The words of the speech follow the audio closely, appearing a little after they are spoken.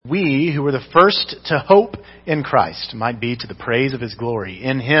we who were the first to hope in Christ might be to the praise of His glory.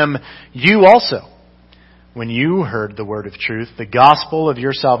 In Him you also, when you heard the word of truth, the gospel of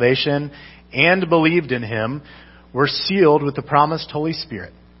your salvation, and believed in Him, were sealed with the promised Holy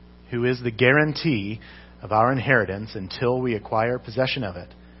Spirit, who is the guarantee of our inheritance until we acquire possession of it,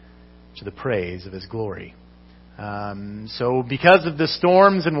 to the praise of His glory. So because of the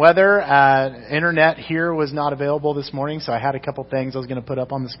storms and weather, internet here was not available this morning, so I had a couple things I was going to put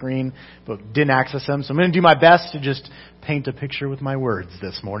up on the screen, but didn't access them. So I'm going to do my best to just paint a picture with my words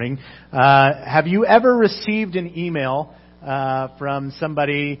this morning. Have you ever received an email from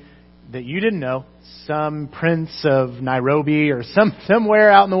somebody that you didn't know, some prince of Nairobi or somewhere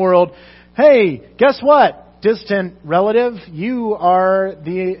out in the world? Hey, guess what? Distant relative, you are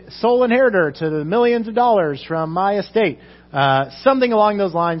the sole inheritor to the millions of dollars from my estate. Something along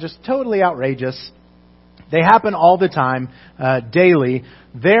those lines, just totally outrageous. They happen all the time, daily.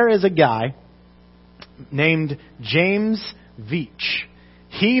 There is a guy named James Veach.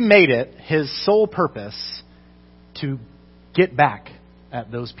 He made it his sole purpose to get back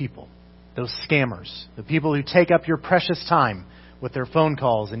at those people, those scammers, the people who take up your precious time with their phone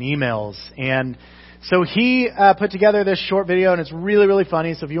calls and emails. And so he put together this short video, and it's really, really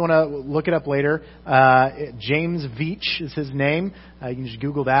funny. So if you want to look it up later, James Veach is his name. You can just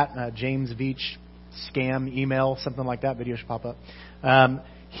Google that, James Veach scam email, something like that. Video should pop up.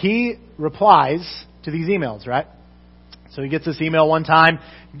 He replies to these emails, right? So he gets this email one time.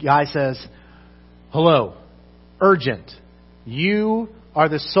 Guy says, "Hello, urgent. You are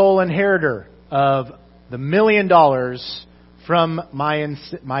the sole inheritor of the $1 million from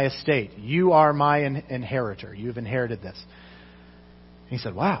my estate. You are my inheritor. You've inherited this." He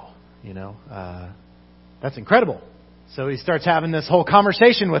said, "Wow, that's incredible." So he starts having this whole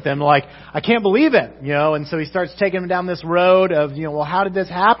conversation with him, like, "I can't believe it," and so he starts taking him down this road of, well, how did this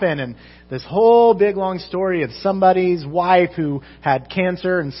happen? And this whole big long story of somebody's wife who had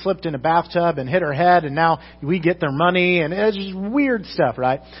cancer and slipped in a bathtub and hit her head, and now we get their money, and it's just weird stuff,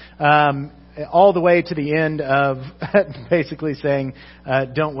 right? All the way to the end of basically saying,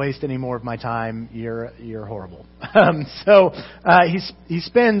 "Don't waste any more of my time. You're horrible." So he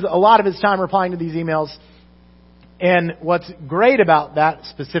spends a lot of his time replying to these emails. And what's great about that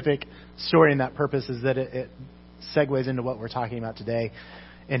specific story and that purpose is that it segues into what we're talking about today,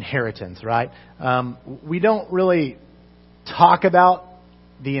 inheritance, right? We don't really talk about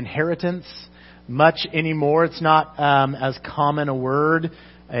the inheritance much anymore. It's not as common a word,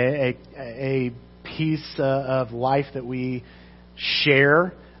 a piece of life that we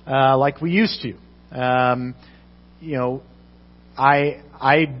share like we used to.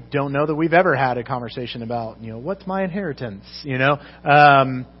 I don't know that we've ever had a conversation about, what's my inheritance,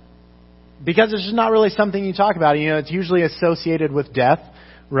 because it's just not really something you talk about. It's usually associated with death,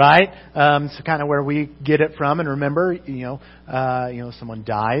 right? So kind of where we get it from. And remember, someone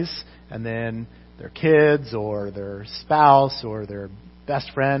dies and then their kids or their spouse or their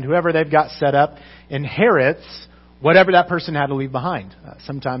best friend, whoever they've got set up, inherits whatever that person had to leave behind.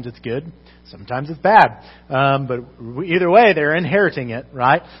 Sometimes it's good. Sometimes it's bad. But either way, they're inheriting it,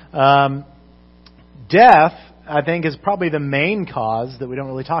 right? Death, I think, is probably the main cause that we don't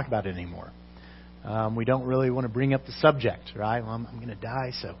really talk about it anymore. We don't really want to bring up the subject, right? Well, I'm going to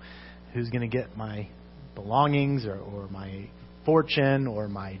die, so who's going to get my belongings or my fortune or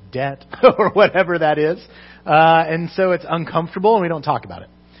my debt or whatever that is? And so it's uncomfortable and we don't talk about it.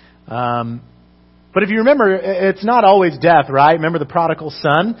 But if you remember, it's not always death, right? Remember the prodigal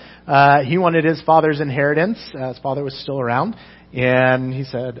son? He wanted his father's inheritance. His father was still around. And he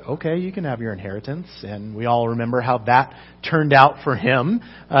said, "Okay, you can have your inheritance." And we all remember how that turned out for him.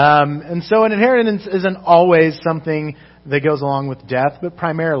 And so an inheritance isn't always something that goes along with death, but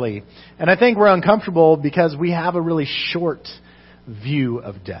primarily. And I think we're uncomfortable because we have a really short view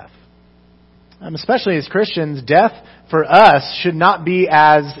of death. Especially as Christians, death for us should not be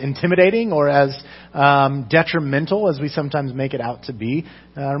as intimidating or as detrimental as we sometimes make it out to be.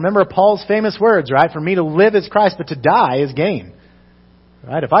 Remember Paul's famous words, right? "For me to live is Christ, but to die is gain."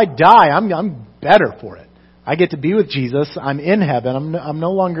 Right? If I die, I'm better for it. I get to be with Jesus. I'm in heaven. I'm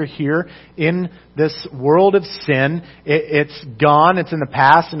no longer here in this world of sin. It's gone. It's in the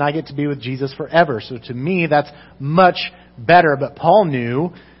past, and I get to be with Jesus forever. So to me, that's much better. But Paul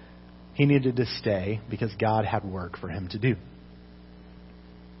knew he needed to stay because God had work for him to do.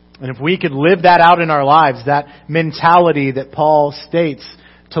 And if we could live that out in our lives, that mentality that Paul states,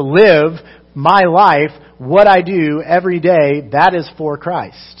 to live my life, what I do every day, that is for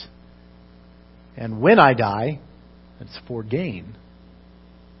Christ. And when I die, it's for gain.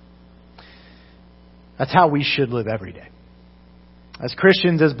 That's how we should live every day. As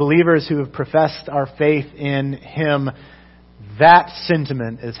Christians, as believers who have professed our faith in Him, that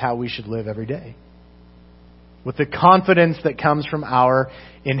sentiment is how we should live every day. With the confidence that comes from our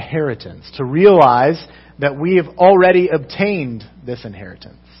inheritance. To realize that we have already obtained this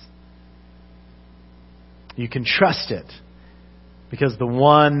inheritance. You can trust it because the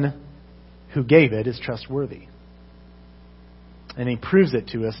one who gave it is trustworthy. And He proves it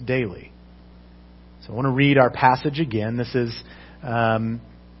to us daily. So I want to read our passage again. This is, let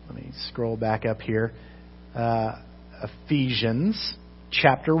me scroll back up here. Ephesians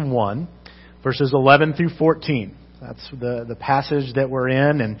chapter 1, verses 11 through 14. That's the passage that we're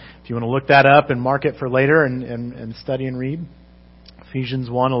in. And if you want to look that up and mark it for later and study and read. Ephesians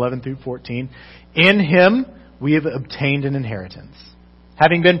 1, 11 through 14. In Him we have obtained an inheritance,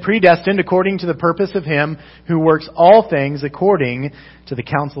 having been predestined according to the purpose of Him who works all things according to the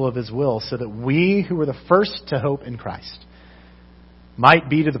counsel of His will, so that we who were the first to hope in Christ might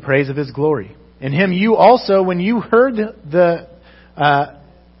be to the praise of His glory. In Him you also, when you heard the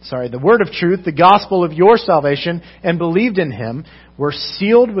word of truth, the gospel of your salvation, and believed in Him, were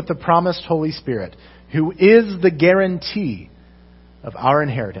sealed with the promised Holy Spirit, who is the guarantee of our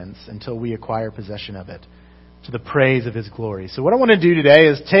inheritance until we acquire possession of it, to the praise of His glory. So what I want to do today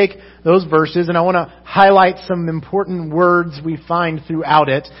is take those verses and I want to highlight some important words we find throughout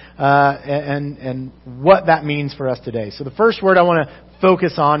it and what that means for us today. So the first word I want to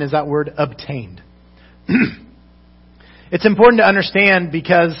focus on is that word obtained. It's important to understand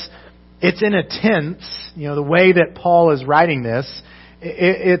because it's in a tense, the way that Paul is writing this,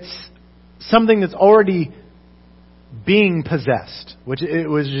 it's something that's already being possessed, which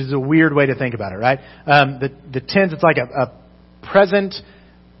is a weird way to think about it, right? The tense, it's like a present,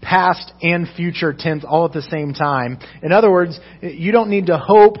 past, and future tense all at the same time. In other words, you don't need to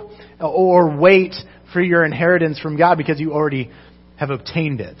hope or wait for your inheritance from God because you already have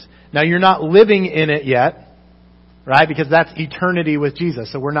obtained it. Now, you're not living in it yet, right? Because that's eternity with Jesus.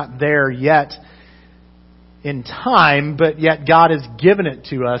 So we're not there yet in time, but yet God has given it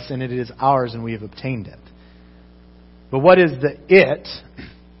to us and it is ours and we have obtained it. But what is the it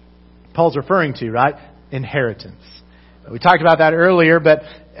Paul's referring to, right? Inheritance. We talked about that earlier, but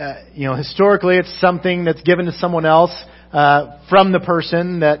historically it's something that's given to someone else from the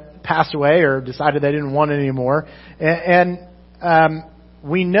person that passed away or decided they didn't want it anymore. And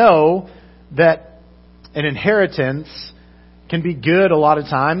we know that an inheritance can be good a lot of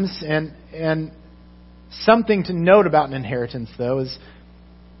times. And something to note about an inheritance, though, is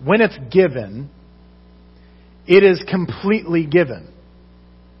when it's given, it is completely given.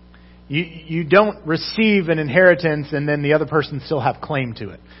 You don't receive an inheritance and then the other person still have claim to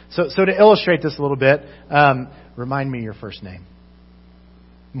it. So to illustrate this a little bit, remind me your first name.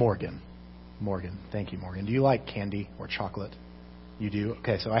 Morgan. Morgan. Thank you, Morgan. Do you like candy or chocolate? You do?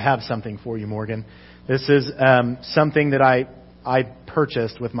 Okay, so I have something for you, Morgan. This is something that I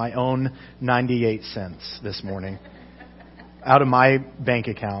purchased with my own 98 cents this morning out of my bank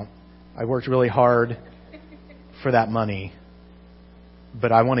account. I worked really hard for that money,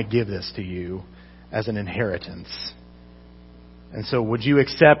 but I want to give this to you as an inheritance. And so would you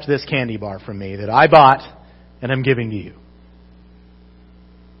accept this candy bar from me that I bought and I'm giving to you?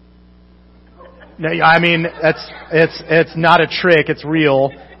 No, I mean, it's not a trick. It's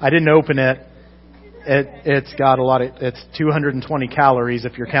real. I didn't open it. It's got it's 220 calories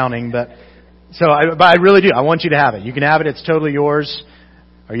if you're counting, but I really do. I want you to have it. You can have it. It's totally yours.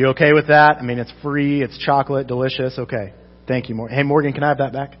 Are you okay with that? I mean, it's free. It's chocolate, delicious. Okay. Thank you, Morgan. Hey, Morgan, can I have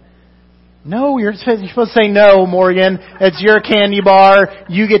that back? No, you're supposed to say no, Morgan. It's your candy bar.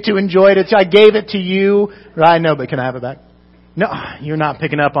 You get to enjoy it. I gave it to you. I know, but can I have it back? No, you're not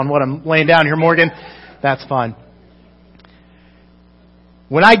picking up on what I'm laying down here, Morgan. That's fine.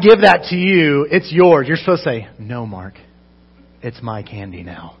 When I give that to you, it's yours. You're supposed to say, no, Mark, it's my candy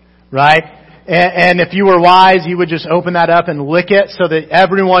now. Right? And if you were wise, you would just open that up and lick it so that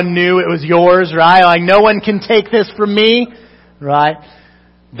everyone knew it was yours, right? Like, no one can take this from me, right?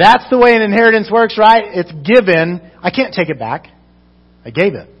 That's the way an inheritance works, right? It's given. I can't take it back. I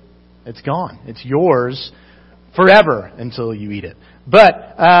gave it. It's gone. It's yours forever until you eat it.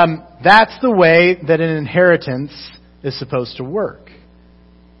 But that's the way that an inheritance is supposed to work.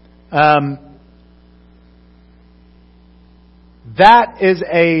 That is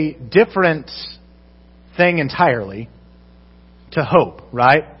a different thing entirely to hope,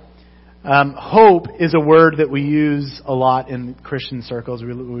 right? Hope is a word that we use a lot in Christian circles.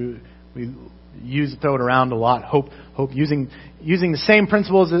 We throw it around a lot. Hope using the same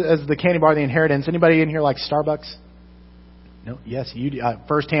principles as the candy bar, the inheritance. Anybody in here like Starbucks? No? Yes, you do.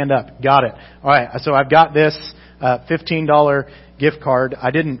 First hand up. Got it. All right. So I've got this $15 gift card.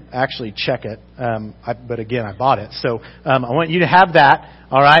 I didn't actually check it, but again, I bought it. So I want you to have that.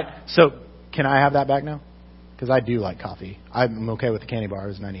 All right. So can I have that back now? Because I do like coffee. I'm okay with the candy bar. It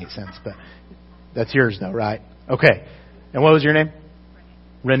was 98 cents, but that's yours though, right? Okay. And what was your name?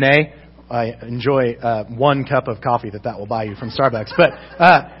 Renee. I enjoy 1 cup of coffee that will buy you from Starbucks. But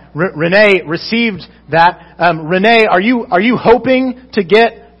Renee received that. Renee, are you hoping to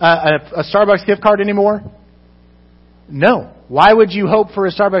get a Starbucks gift card anymore? No. Why would you hope for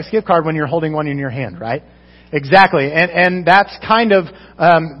a Starbucks gift card when you're holding one in your hand, right? Exactly. And that's kind of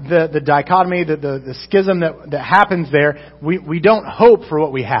the dichotomy, the schism that happens there. We don't hope for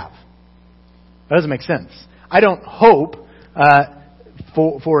what we have. That doesn't make sense. I don't hope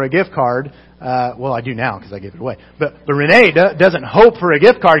for a gift card. Well, I do now because I gave it away. But Renee doesn't hope for a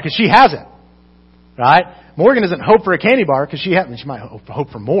gift card because she has it. Right? Morgan doesn't hope for a candy bar because she might hope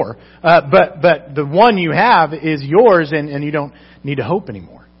for more. But the one you have is yours and you don't need to hope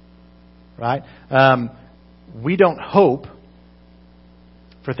anymore. Right? We don't hope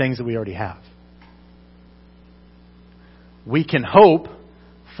for things that we already have. We can hope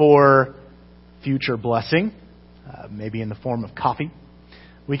for future blessing, maybe in the form of coffee.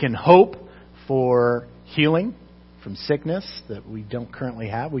 We can hope for healing from sickness that we don't currently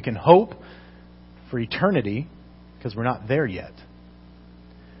have. We can hope for eternity because we're not there yet.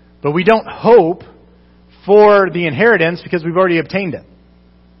 But we don't hope for the inheritance because we've already obtained it.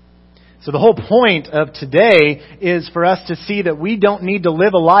 So the whole point of today is for us to see that we don't need to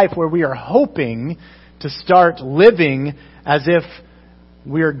live a life where we are hoping to start living as if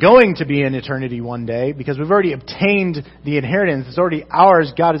we are going to be in eternity one day because we've already obtained the inheritance. It's already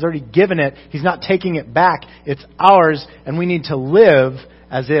ours. God has already given it. He's not taking it back. It's ours, and we need to live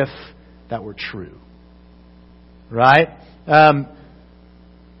as if that were true. Right? Our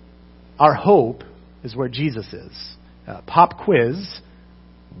hope is where Jesus is. Pop quiz.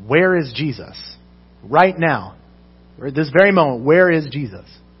 Where is Jesus? Right now. Or at this very moment, where is Jesus?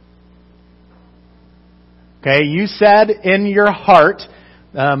 Okay, you said in your heart,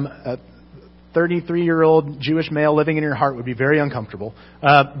 a 33-year-old Jewish male living in your heart would be very uncomfortable.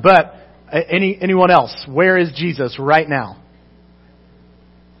 But anyone else, where is Jesus right now?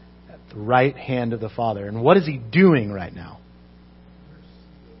 At the right hand of the Father. And what is He doing right now?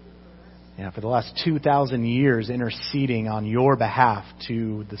 Yeah, for the last 2,000 years, interceding on your behalf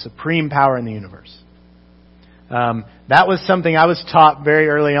to the supreme power in the universe. That was something I was taught very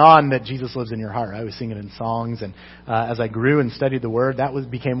early on, that Jesus lives in your heart. I was singing it in songs, and as I grew and studied the Word,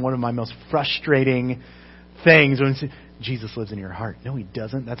 became one of my most frustrating things. When Jesus lives in your heart. No, He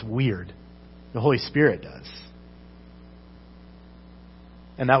doesn't. That's weird. The Holy Spirit does.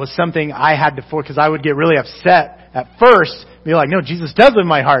 And that was something I had to, because I would get really upset at first, be like, no, Jesus does live in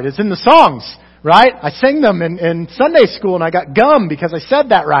my heart. It's in the songs, right? I sang them in Sunday school, and I got gum because I said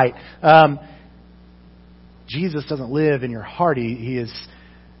that right. Jesus doesn't live in your heart. He is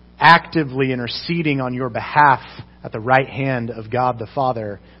actively interceding on your behalf at the right hand of God the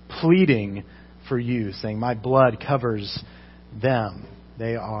Father, pleading for you, saying, my blood covers them.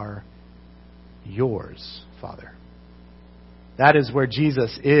 They are yours, Father. That is where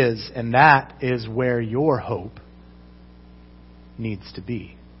Jesus is, and that is where your hope needs to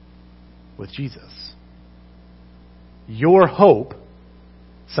be, with Jesus. Your hope,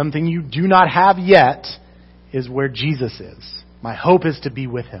 something you do not have yet, is where Jesus is. My hope is to be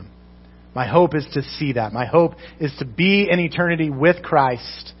with Him. My hope is to see that. My hope is to be in eternity with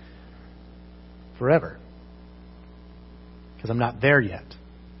Christ forever. Because I'm not there yet.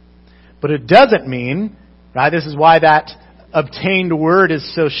 But it doesn't mean, right? This is why that obtained word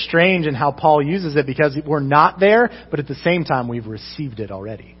is so strange and how Paul uses it, because we're not there, but at the same time we've received it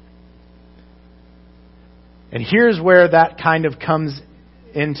already. And here's where that kind of comes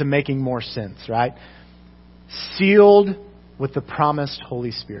into making more sense, right? Sealed with the promised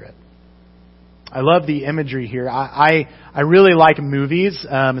Holy Spirit. I love the imagery here. I really like movies,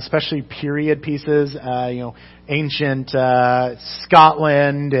 especially period pieces, ancient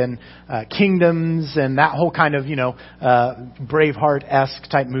Scotland and kingdoms and that whole kind of, Braveheart-esque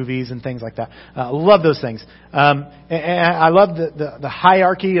type movies and things like that. I love those things. And I love the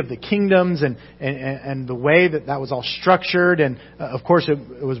hierarchy of the kingdoms and the way that was all structured. And of course,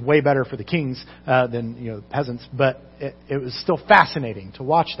 it was way better for the kings than peasants, but it was still fascinating to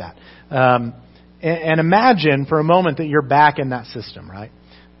watch that. And imagine for a moment that you're back in that system, right?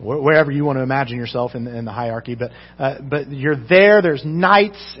 Wherever you want to imagine yourself in the hierarchy. But you're there. There's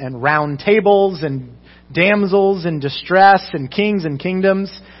knights and round tables and damsels in distress and kings and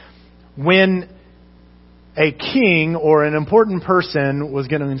kingdoms. When a king or an important person was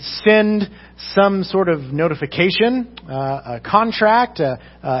going to send some sort of notification, a contract,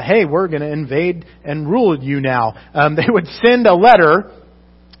 hey, we're going to invade and rule you now. They would send a letter,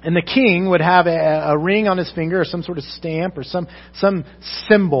 and the king would have a ring on his finger or some sort of stamp or some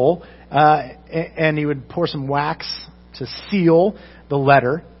symbol, and he would pour some wax to seal the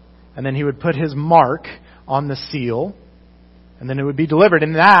letter, and then he would put his mark on the seal, and then it would be delivered.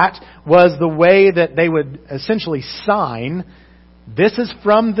 And that was the way that they would essentially sign, this is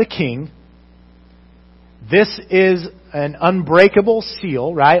from the king. This is an unbreakable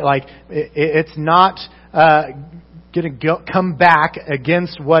seal, right? Like, it's not going to come back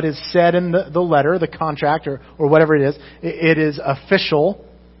against what is said in the letter, the contract, or whatever it is. It is official,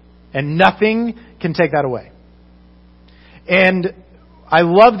 and nothing can take that away. And I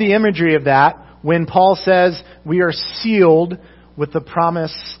love the imagery of that when Paul says we are sealed with the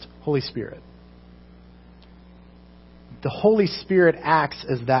promised Holy Spirit. The Holy Spirit acts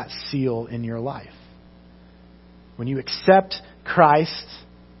as that seal in your life. When you accept Christ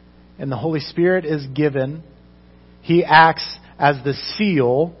and the Holy Spirit is given, He acts as the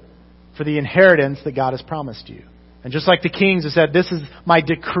seal for the inheritance that God has promised you. And just like the kings who said, this is my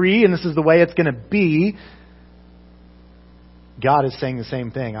decree and this is the way it's going to be, God is saying the same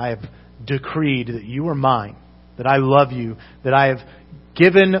thing. I have decreed that you are mine, that I love you, that I have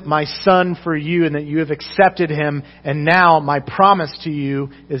given my Son for you and that you have accepted Him, and now my promise to you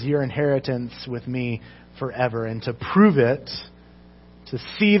is your inheritance with me forever. And to prove it, to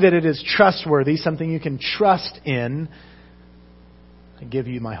see that it is trustworthy, something you can trust in, I give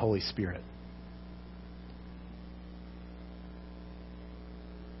you my Holy Spirit.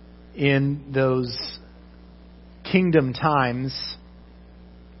 In those kingdom times,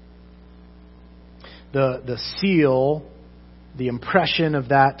 the seal, the impression of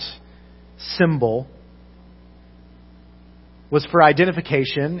that symbol was for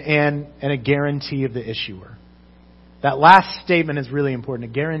identification and a guarantee of the issuer. That last statement is really important,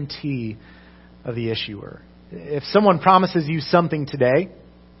 a guarantee of the issuer. If someone promises you something today,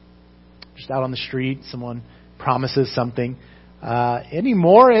 just out on the street, someone promises something,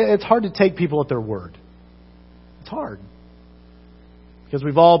 anymore, it's hard to take people at their word. It's hard. Because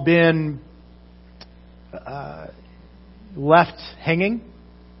we've all been left hanging.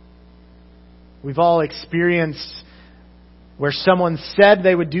 We've all experienced where someone said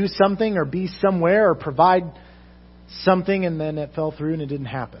they would do something or be somewhere or provide something and then it fell through and it didn't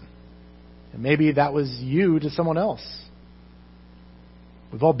happen. And maybe that was you to someone else.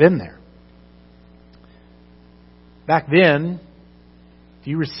 We've all been there. Back then, if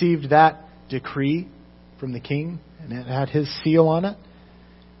you received that decree from the king and it had his seal on it,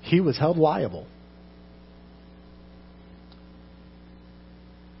 he was held liable.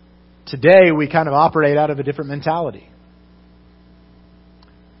 Today, we kind of operate out of a different mentality.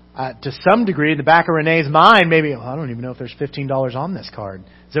 To some degree, in the back of Renee's mind, maybe, I don't even know if there's $15 on this card.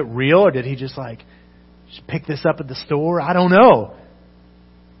 Is it real, or did he just pick this up at the store? I don't know.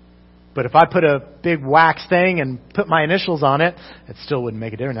 But if I put a big wax thing and put my initials on it, it still wouldn't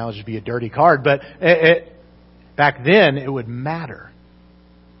make a difference. Now it would just be a dirty card. But back then, it would matter.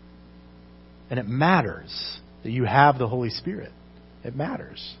 And it matters that you have the Holy Spirit. It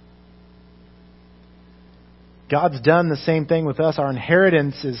matters. God's done the same thing with us. Our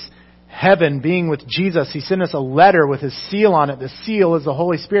inheritance is heaven, being with Jesus. He sent us a letter with His seal on it. The seal is the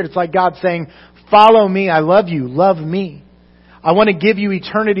Holy Spirit. It's like God saying, follow me. I love you. Love me. I want to give you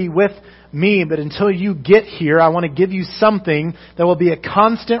eternity with me, but until you get here, I want to give you something that will be a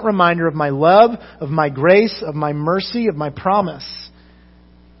constant reminder of my love, of my grace, of my mercy, of my promise.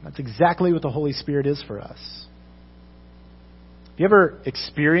 That's exactly what the Holy Spirit is for us. Have you ever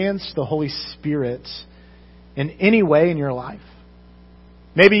experienced the Holy Spirit in any way in your life?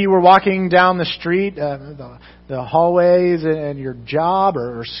 Maybe you were walking down the street, the hallways and your job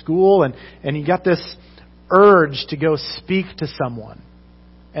or school, and you got this urge to go speak to someone.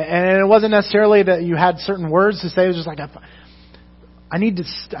 And it wasn't necessarily that you had certain words to say. It was just like, I need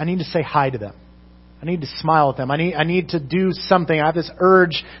to say hi to them. I need to smile at them. I need to do something. I have this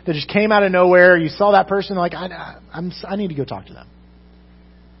urge that just came out of nowhere. You saw that person, like, I need to go talk to them.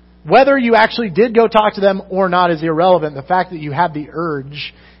 Whether you actually did go talk to them or not is irrelevant. The fact that you had the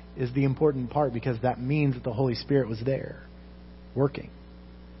urge is the important part, because that means that the Holy Spirit was there, working.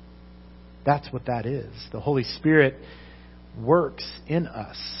 That's what that is. The Holy Spirit works in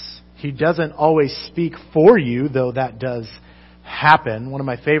us. He doesn't always speak for you, though that does happen. One of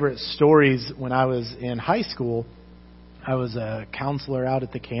my favorite stories when I was in high school, I was a counselor out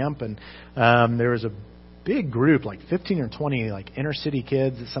at the camp, and there was a big group, like 15 or 20, like inner city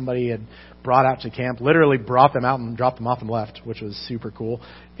kids that somebody had brought out to camp, literally brought them out and dropped them off and left, which was super cool.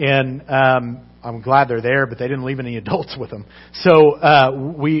 And I'm glad they're there, but they didn't leave any adults with them.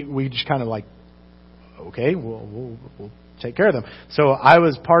 So we just kind of like, okay, we'll take care of them. So I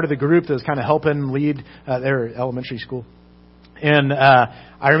was part of the group that was kind of helping lead their elementary school. And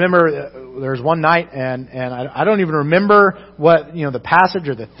I remember there was one night, and I don't even remember what the passage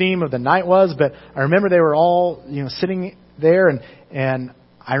or the theme of the night was, but I remember they were all sitting there, and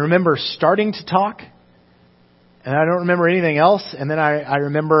I remember starting to talk, and I don't remember anything else. And then I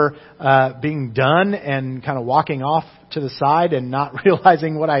remember being done and kind of walking off to the side and not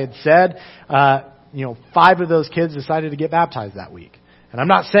realizing what I had said. 5 of those kids decided to get baptized that week. And I'm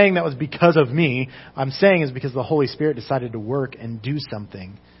not saying that was because of me. I'm saying it's because the Holy Spirit decided to work and do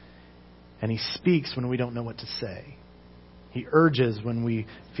something. And He speaks when we don't know what to say. He urges when we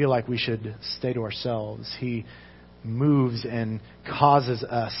feel like we should stay to ourselves. He moves and causes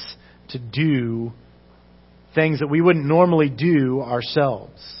us to do things that we wouldn't normally do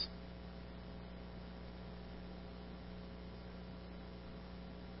ourselves.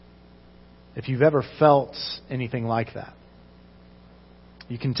 If you've ever felt anything like that,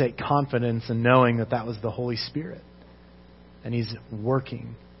 you can take confidence in knowing that that was the Holy Spirit and He's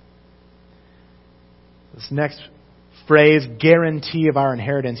working. This next phrase, guarantee of our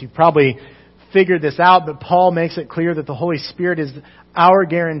inheritance. You've probably figured this out, but Paul makes it clear that the Holy Spirit is our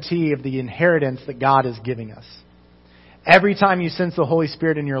guarantee of the inheritance that God is giving us. Every time you sense the Holy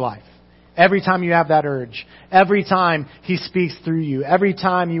Spirit in your life, every time you have that urge, every time He speaks through you, every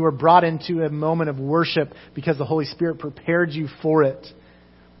time you are brought into a moment of worship because the Holy Spirit prepared you for it,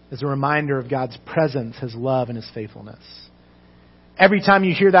 is a reminder of God's presence, His love, and His faithfulness. Every time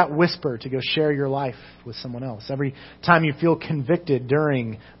you hear that whisper to go share your life with someone else, every time you feel convicted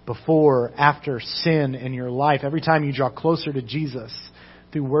during, before, after sin in your life, every time you draw closer to Jesus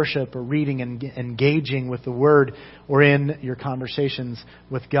through worship or reading and engaging with the Word or in your conversations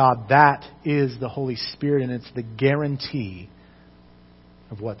with God, that is the Holy Spirit, and it's the guarantee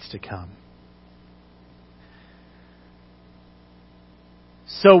of what's to come.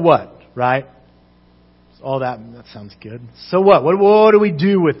 So what, right? All that sounds good. So what? What do we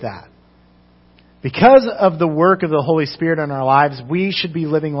do with that? Because of the work of the Holy Spirit in our lives, we should be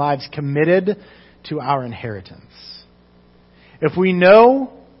living lives committed to our inheritance. If we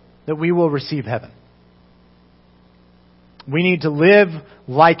know that we will receive heaven, we need to live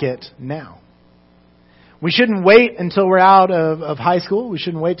like it now. We shouldn't wait until we're out of high school. We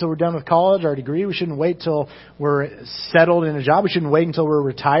shouldn't wait till we're done with college, our degree. We shouldn't wait till we're settled in a job. We shouldn't wait until we're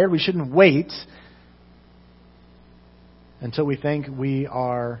retired. We shouldn't wait until we think we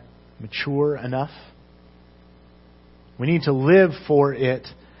are mature enough. We need to live for it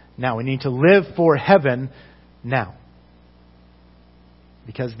now. We need to live for heaven now.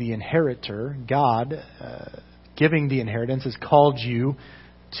 Because the inheritor, God, giving the inheritance, has called you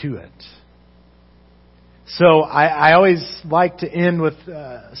to it. So I always like to end with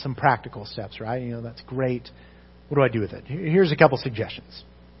some practical steps, right? That's great. What do I do with it? Here's a couple suggestions.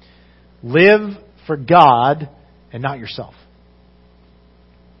 Live for God and not yourself.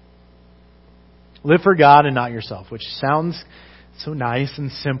 Live for God and not yourself, which sounds so nice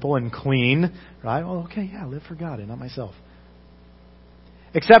and simple and clean, right? Well, okay, yeah, live for God and not myself.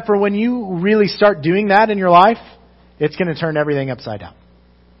 Except for when you really start doing that in your life, it's going to turn everything upside down.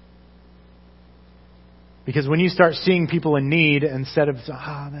 Because when you start seeing people in need, instead of,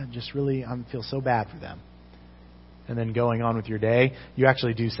 that just really, I feel so bad for them, and then going on with your day, you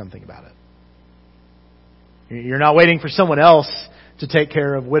actually do something about it. You're not waiting for someone else to take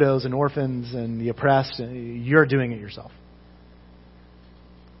care of widows and orphans and the oppressed. You're doing it yourself.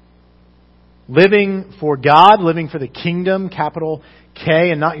 Living for God, living for the kingdom, capital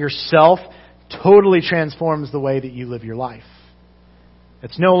K, and not yourself, totally transforms the way that you live your life.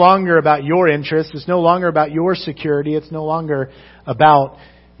 It's no longer about your interests. It's no longer about your security. It's no longer about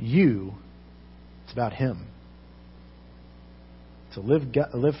you. It's about Him. So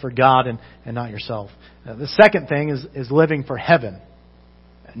live for God and not yourself. The second thing is living for heaven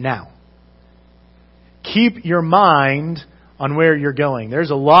now. Keep your mind on where you're going. There's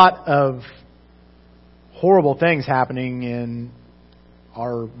a lot of horrible things happening in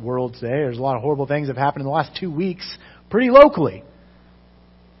our world today. There's a lot of horrible things that have happened in the last 2 weeks, pretty locally.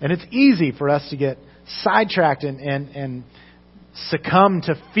 And it's easy for us to get sidetracked and succumb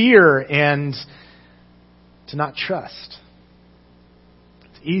to fear and to not trust.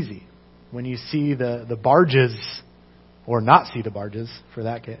 It's easy when you see the barges, or not see the barges for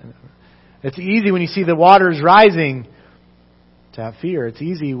that case. It's easy when you see the waters rising to have fear. It's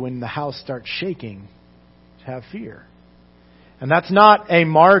easy when the house starts shaking to have fear. And that's not a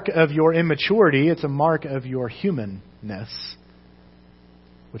mark of your immaturity, it's a mark of your humanness,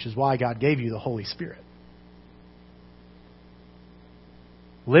 which is why God gave you the Holy Spirit.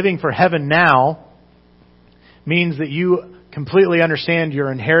 Living for heaven now means that you completely understand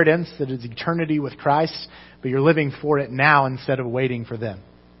your inheritance, that it's eternity with Christ, but you're living for it now instead of waiting for them.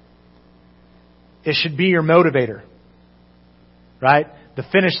 It should be your motivator, right? The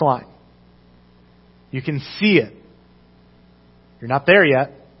finish line. You can see it. You're not there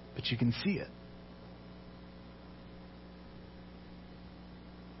yet, but you can see it.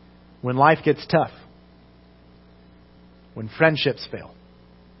 When life gets tough, when friendships fail,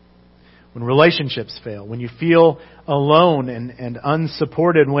 when relationships fail, when you feel alone and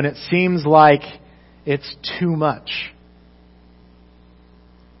unsupported, when it seems like it's too much,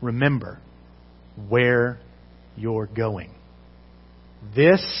 remember where you're going.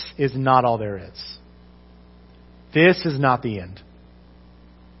 This is not all there is. This is not the end.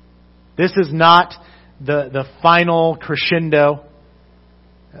 This is not the final crescendo.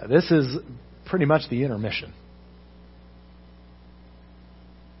 This is pretty much the intermission.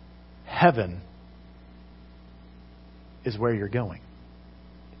 Heaven is where you're going.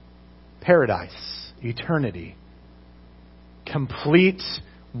 Paradise, eternity, complete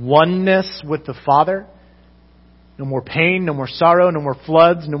oneness with the Father. No more pain, no more sorrow, no more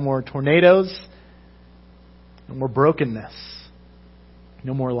floods, no more tornadoes, no more brokenness,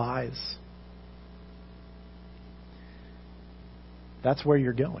 no more lies. That's where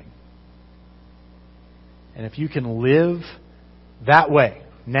you're going. And if you can live that way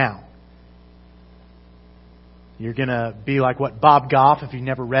now, you're going to be like what Bob Goff, if you've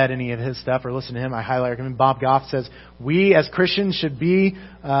never read any of his stuff or listened to him, I highly recommend. Bob Goff says, we as Christians should be,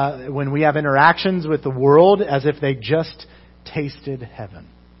 when we have interactions with the world, as if they just tasted heaven.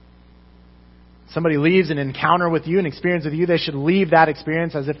 Somebody leaves an encounter with you, an experience with you, they should leave that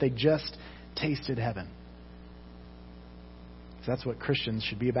experience as if they just tasted heaven. So that's what Christians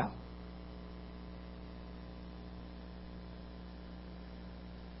should be about.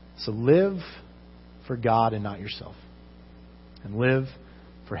 So live for God and not yourself. And live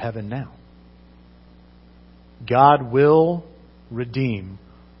for heaven now. God will redeem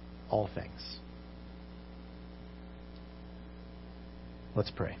all things.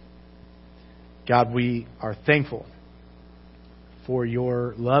 Let's pray. God, we are thankful for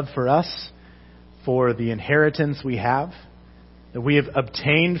your love for us, for the inheritance we have, that we have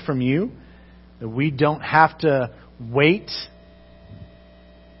obtained from you, that we don't have to wait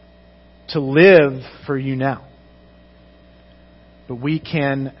to live for you now. But we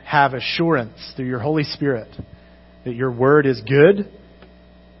can have assurance through your Holy Spirit that your word is good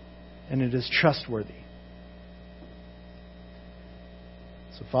and it is trustworthy.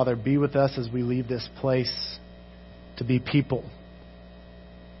 So, Father, be with us as we leave this place to be people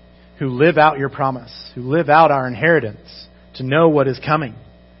who live out your promise, who live out our inheritance, to know what is coming.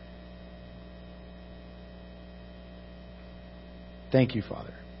 Thank you,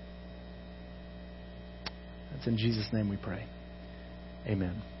 Father. It's in Jesus' name we pray.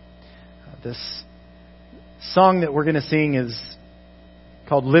 Amen. This song that we're going to sing is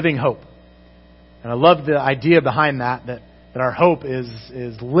called Living Hope. And I love the idea behind that our hope is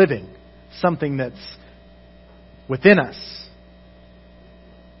living, something that's within us.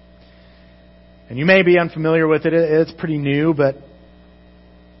 And you may be unfamiliar with it. It's pretty new, but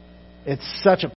it's such a